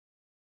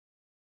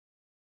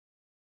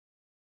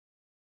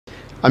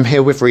I'm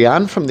here with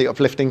Rianne from the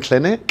Uplifting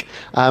Clinic.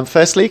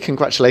 Firstly,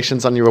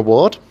 congratulations on your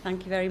award.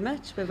 Thank you very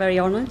much. We're very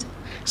honoured.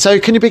 So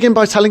can you begin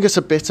by telling us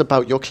a bit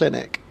about your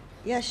clinic?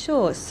 Yeah,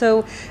 sure.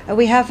 So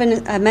we have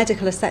a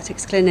medical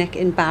aesthetics clinic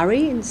in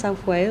Barry in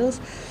South Wales.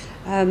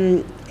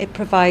 It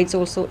provides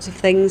all sorts of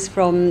things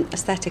from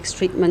aesthetics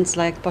treatments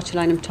like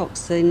botulinum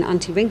toxin,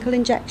 anti-wrinkle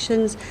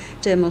injections,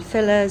 dermal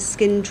fillers,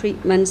 skin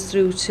treatments,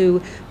 through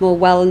to more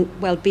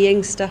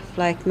well-being stuff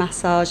like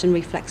massage and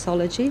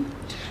reflexology.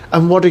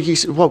 And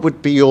what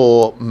would be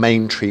your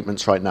main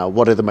treatments right now?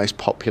 What are the most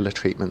popular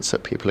treatments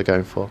that people are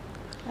going for?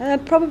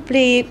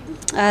 Probably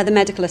the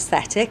medical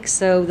aesthetics,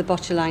 so the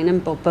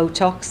botulinum or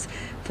Botox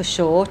for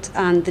short,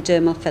 and the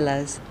dermal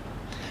fillers.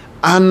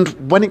 And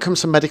when it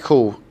comes to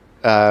medical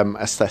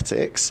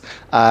aesthetics,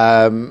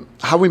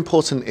 how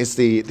important is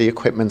the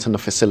equipment and the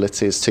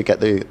facilities to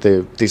get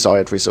the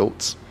desired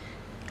results?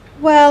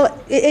 Well,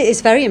 it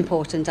is very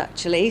important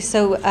actually.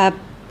 So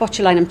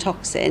botulinum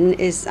toxin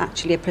is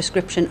actually a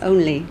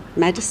prescription-only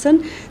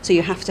medicine, so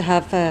you have to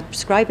have a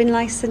prescribing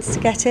license to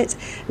get it,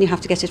 and you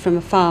have to get it from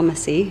a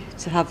pharmacy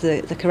to have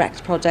the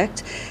correct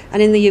product.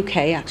 And in the UK,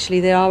 actually,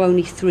 there are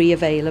only 3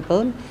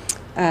 available: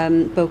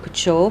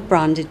 Bocature,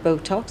 branded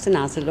Botox, and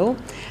Azalor,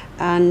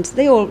 and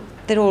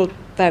they're all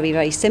very,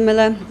 very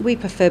similar. We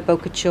prefer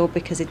Bocature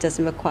because it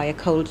doesn't require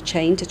cold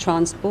chain to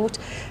transport,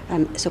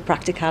 so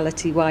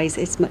practicality-wise,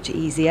 it's much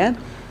easier.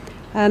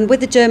 With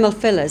the dermal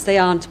fillers, they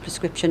aren't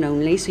prescription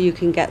only, so you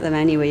can get them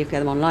anywhere. You can get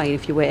them online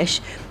if you wish,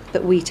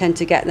 but we tend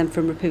to get them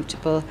from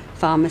reputable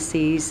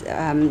pharmacies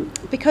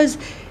because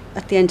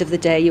at the end of the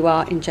day you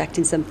are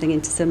injecting something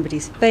into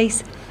somebody's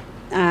face,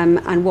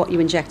 and what you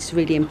inject is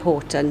really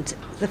important.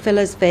 The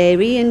fillers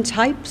vary in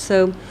type,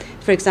 so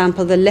for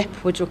example the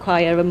lip would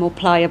require a more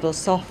pliable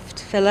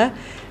soft filler,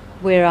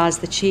 whereas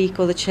the cheek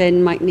or the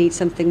chin might need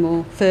something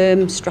more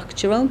firm,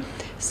 structural.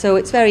 So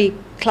it's very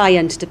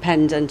client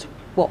dependent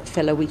what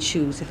filler we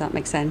choose, if that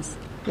makes sense.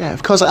 Yeah,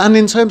 of course. And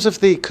in terms of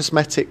the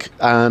cosmetic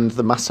and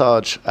the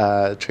massage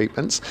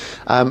treatments,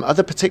 are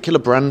there particular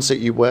brands that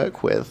you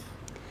work with?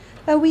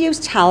 We use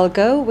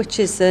Talgo, which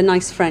is a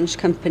nice French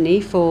company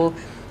for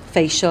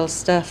facial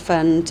stuff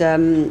and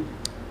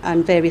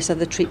various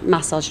other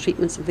massage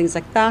treatments and things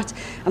like that.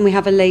 And we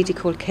have a lady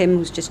called Kim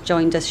who's just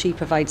joined us. She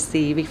provides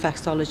the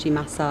reflexology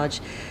massage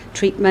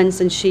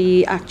treatments, and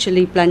she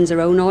actually blends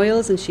her own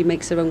oils and she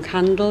makes her own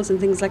candles and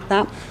things like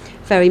that,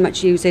 very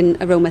much using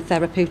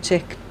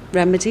aromatherapeutic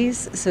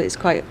remedies, so it's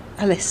quite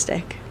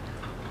holistic.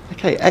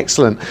 Okay,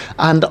 excellent.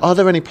 And are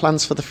there any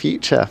plans for the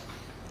future?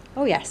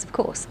 Oh yes, of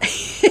course.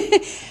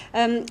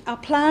 Our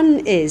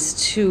plan is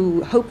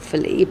to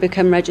hopefully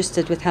become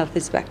registered with Health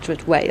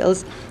Inspectorate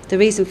Wales. The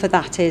reason for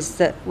that is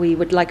that we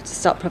would like to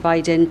start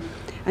providing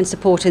and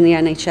supporting the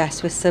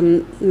NHS with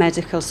some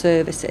medical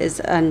services,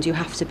 and you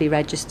have to be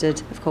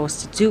registered, of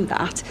course, to do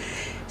that.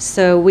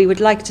 So we would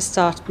like to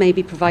start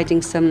maybe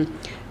providing some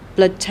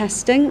blood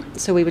testing,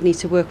 so we would need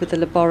to work with the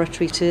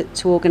laboratory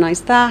to organise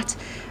that.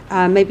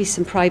 Maybe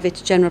some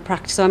private general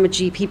practice. So I'm a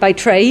GP by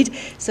trade,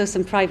 so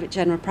some private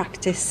general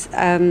practice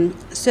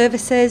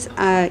services,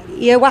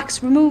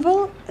 earwax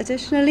removal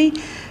additionally,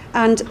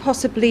 and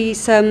possibly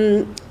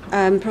some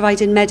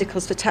providing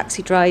medicals for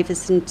taxi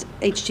drivers and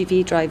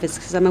HGV drivers,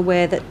 because I'm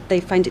aware that they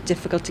find it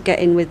difficult to get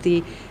in with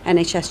the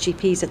NHS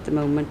GPs at the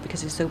moment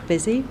because they're so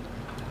busy.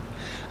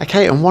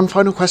 Okay, and one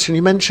final question.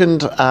 You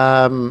mentioned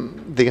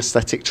the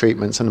aesthetic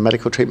treatments and the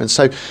medical treatments.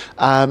 So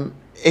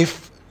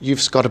if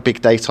you've got a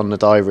big date on the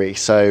diary,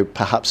 so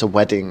perhaps a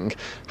wedding,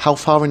 how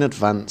far in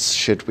advance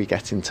should we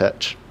get in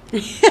touch?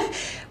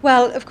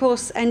 Well, of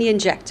course, any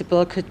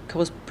injectable could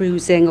cause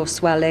bruising or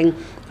swelling,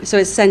 so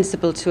it's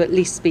sensible to at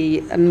least be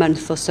a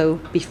month or so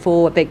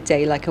before a big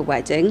day like a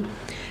wedding.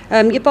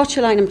 Your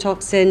botulinum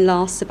toxin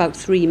lasts about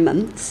 3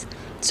 months.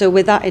 So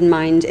with that in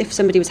mind, if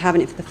somebody was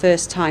having it for the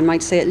first time,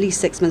 I'd say at least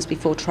 6 months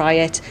before, try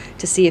it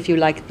to see if you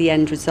like the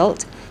end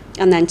result,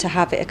 and then to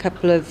have it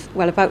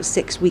about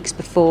 6 weeks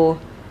before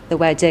the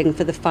wedding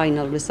for the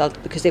final result,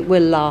 because it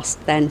will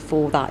last then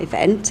for that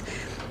event.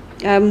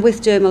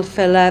 With dermal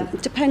filler,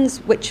 it depends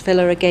which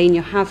filler again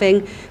you're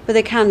having, but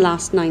they can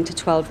last 9 to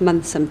 12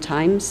 months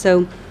sometimes,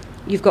 so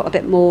you've got a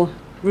bit more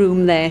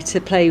room there to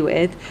play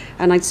with,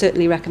 and I'd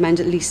certainly recommend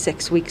at least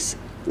 6 weeks,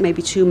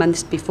 maybe 2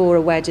 months before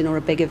a wedding or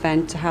a big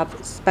event to have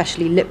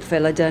especially lip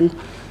filler done,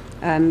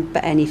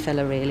 but any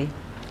filler really.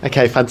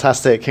 Okay,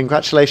 fantastic.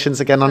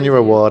 Congratulations again on your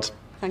award.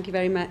 Thank you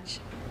very much.